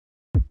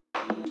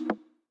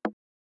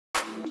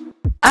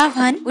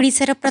आह्वान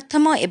ओडिशार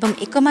प्रथम एवं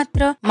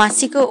एकमात्र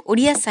मासिक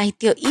ओडिया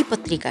साहित्य ई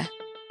पत्रिका।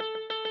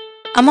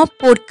 आम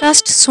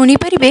पॉडकास्ट सुनी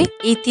परिबे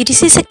ए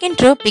 30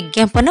 सेकेंड रो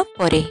विज्ञापन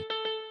परे।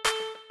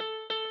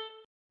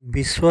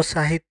 विश्व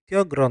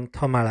साहित्य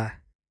ग्रंथमाला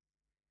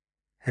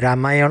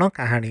रामायण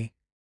कहानी।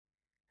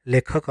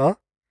 लेखक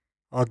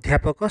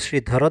अध्यापक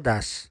श्रीधर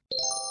दास।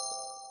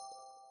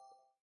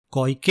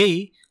 कैकेयी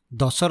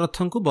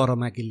दशरथଙ୍କୁ बर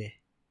मागिले।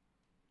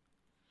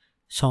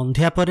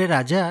 संध्या परे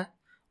राजा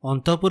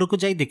अंतपुर को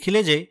जाई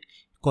देखिले जे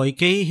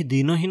कैकेयी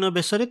दिनहीन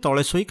बेशरे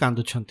तले शोई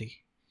कांदुछंती।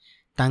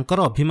 तांकर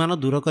अभिमान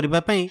दूर करिबा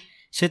पई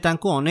से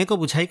तांको अनेक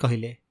बुझाई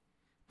कहिले,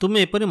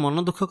 तुमे एपरि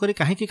मन दुख करी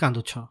काहेकि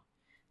कांदुछ?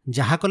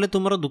 जहा कले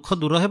तुमर दुख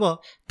दूर हेबो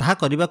ताहा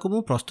करिबाकु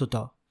मु प्रस्तुत।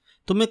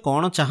 तुमे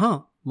कौन चाह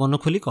मन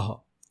खोली कह।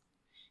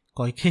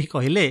 कैकेयी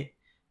कहिले,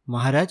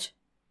 महाराज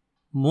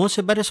मो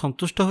सेबारे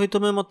संतुष्ट होई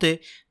तुमे मते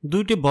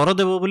दुईटी बर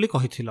देबो बोली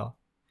कहिथिल।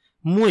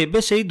 मु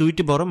एबे सेई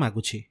दुईटी बर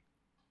मागुछि।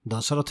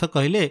 दशरथ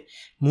कहिले,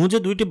 मु जे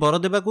दुईटी बर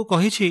देबाकू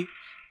कहिछि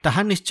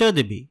ताहा निश्चय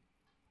देबी।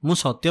 मु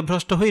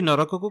सत्यभ्रष्ट होई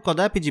नरक को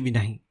कदापि जीवी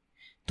नाही।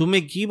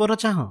 तुमे की बर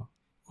चाह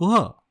कुह,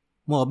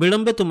 मु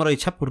अविलंबे तुमर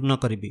इच्छा पूर्ण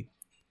करिबी।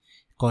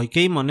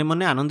 कैकेयी मने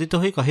मने आनंदित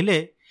होई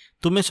कहिले,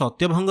 तुमे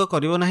सत्यभंग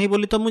करिवो नाही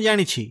बोली तो मु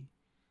जानिछि।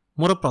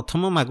 मोर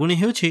प्रथम मागुणी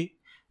हेउछि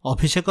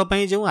अभिषेक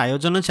पई जो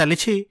आयोजन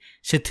चलिछि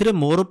सेथिरे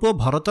मोर पुओ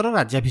भरतर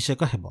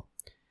राज्याभिषेक हेबो।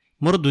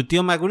 मोर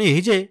द्वितीय मागुणी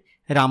एही जे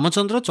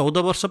रामचंद्र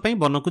 14 वर्ष पई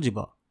वनकू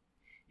जीव।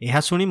 यह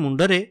शुणी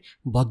मुंडरे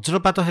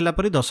वज्रपात होला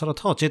परी दशरथ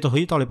अचेत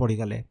होई तले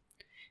पड़गले।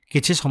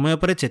 किछि समय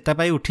पर चेता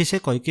पाई उठी से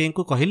कैकेयी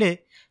को कहिले,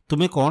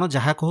 तुमे कौन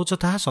जहा कहूच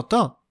ताहा सत?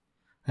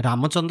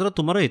 रामचंद्र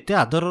तुमर एते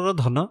आदरर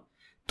धन,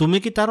 तुमे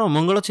कि तार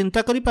अमंगल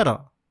चिंता करिपार?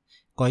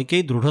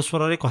 कैकेयी दृढ़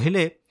स्वर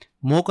कहिले,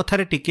 मो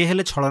कथारे टिके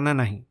हेले छलना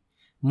नाही।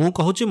 मु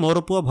कहूची मोर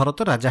पुओ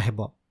भरत राजा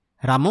हेब,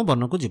 राम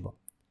बनकू जीव।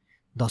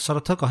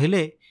 दशरथ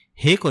कहिले,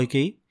 हे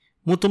कैकेयी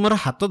मु तुमर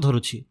हाथ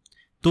धरुछि।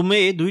 तुमे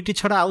ए दुईटी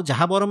छड़ा आउ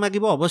जहा बर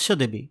मागिब अवश्य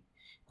देबी।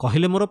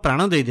 कहिले मोर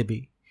प्राण देदेवी।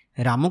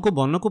 राम को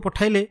वन को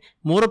पठाइले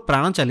मोर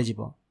प्राण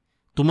चलीजिव।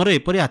 तुमर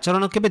एपरि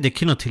आचरण केबे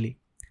देखि नथिली।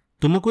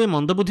 तुमको ए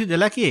मंदबुद्धि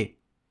देला किए?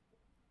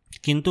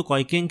 किंतु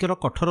कैकेयींकर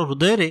कठोर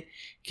हृदय रे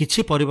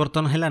किछि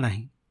परिवर्तन हैला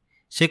नाही।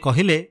 से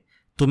कहिले,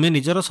 तुमे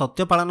निजर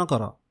सत्य पालन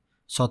कर।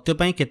 सत्य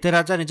पई केते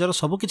राजा निजर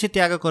सब किछि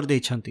त्याग कर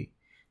देइछंती।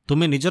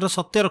 तुमे निजर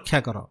सत्य रक्षा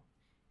कर।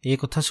 ए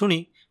कथा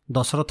सुनी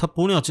दशरथ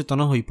पुणी अचेतन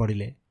होई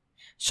पड़िले।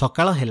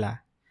 सकाळ हेला,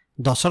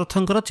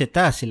 दशरथंकर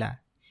चेता आसिला।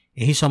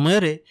 एही समय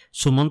रे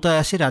सुमंत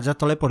आसी राजा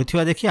तले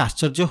पड़िथिबा देखि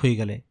आश्चर्य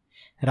होईगले।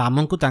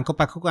 राम को तांको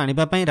पाखक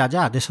आनिबा पई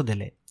राजा आदेश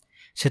देले।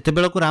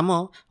 सेतेबेलकु राम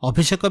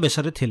अभिषेक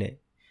बेशरे थिले।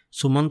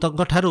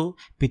 सुमंतଙ୍କ ठारू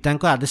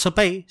पितांको आदेश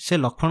पाई से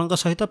लक्ष्मणଙ୍କ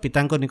सहित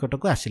पितांको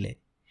निकटକୁ आसिले।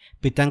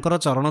 पितांकर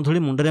चरण धूଳି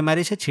मुंडरे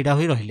मारी से छिड़ा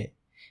होई रहिले।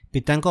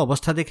 पितांको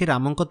अवस्था देखि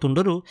रामଙ୍କ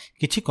तुंडरू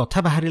किछि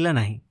कथा बाहरिला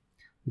नाही।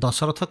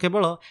 दशरथ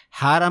केवल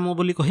हा राम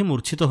बोली कहि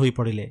मूर्छित होई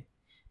पड़िले।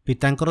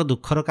 पितांकर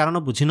दुखर कारण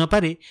बुझी न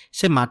पारी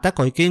से माता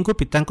कैकेयी को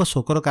पितांको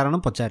शोकर कारण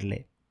पचारिले।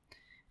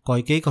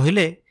 कैकेयी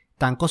कहिले,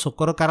 तांको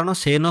शोकर कारण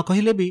से न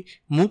कहिले भी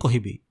मु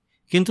कहिबी,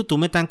 किंतु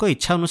तुमे तांको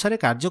इच्छा अनुसार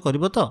कार्य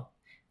करिबो तो?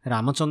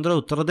 रामचंद्र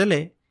उत्तर देले,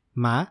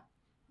 माँ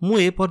मु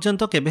ए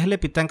पर्यंत केबे हेले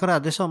पितांकर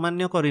आदेश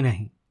अमान्य करि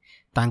नाही।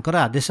 तांकर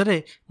आदेश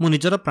रे मु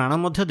निजर प्राण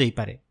मध्य देई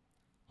पारे।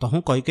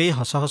 तहु कैकेयी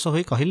हस हस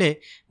होई कहिले,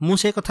 मु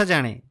से कथा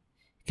जाने।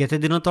 केते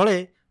दिन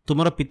तळे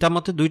तुमर पिता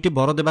मते दुईटी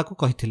बर देबाकू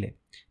कहिथिले।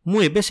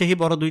 मु एबे सेही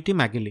बर दुईटी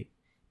मागिली।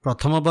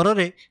 प्रथम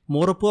बରରେ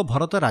मोर पुओ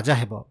भरत राजा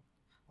हेब।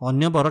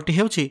 अन्य बरटी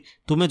हेउछि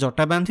तुमे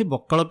जटा बांधी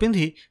बक्कल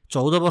पिंधि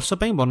 14 वर्ष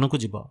पई वनकू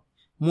जीव।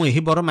 मु एही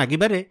बर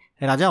मागिबारे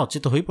राजा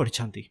अचित होई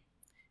पड़िछंती।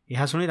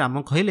 यहा शुणी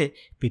राम कहिले,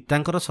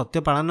 पितांकर सत्य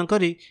पालन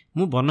करी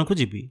मु वनकू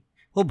जीवी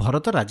ओ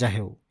भरत राजा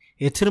हेउ।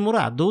 एथिरे मोर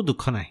आदौ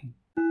दुख नाही।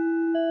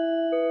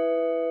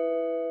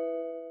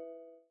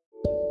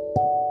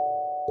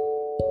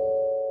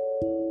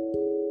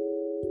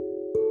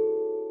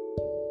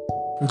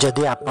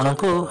 जदि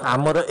आपनको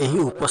आमर एही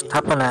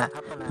उपस्थापना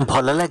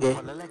भल लगे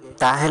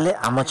ताहेले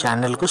आम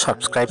चैनल को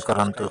सब्सक्राइब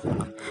करंतु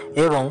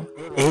एवं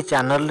एही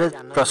चैनल रे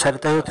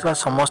प्रसारित होता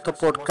समस्त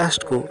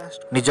पॉडकास्ट को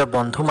निज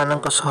बंधु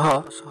मानक सह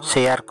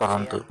शेयर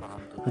करंतु।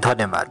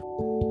 धन्यवाद।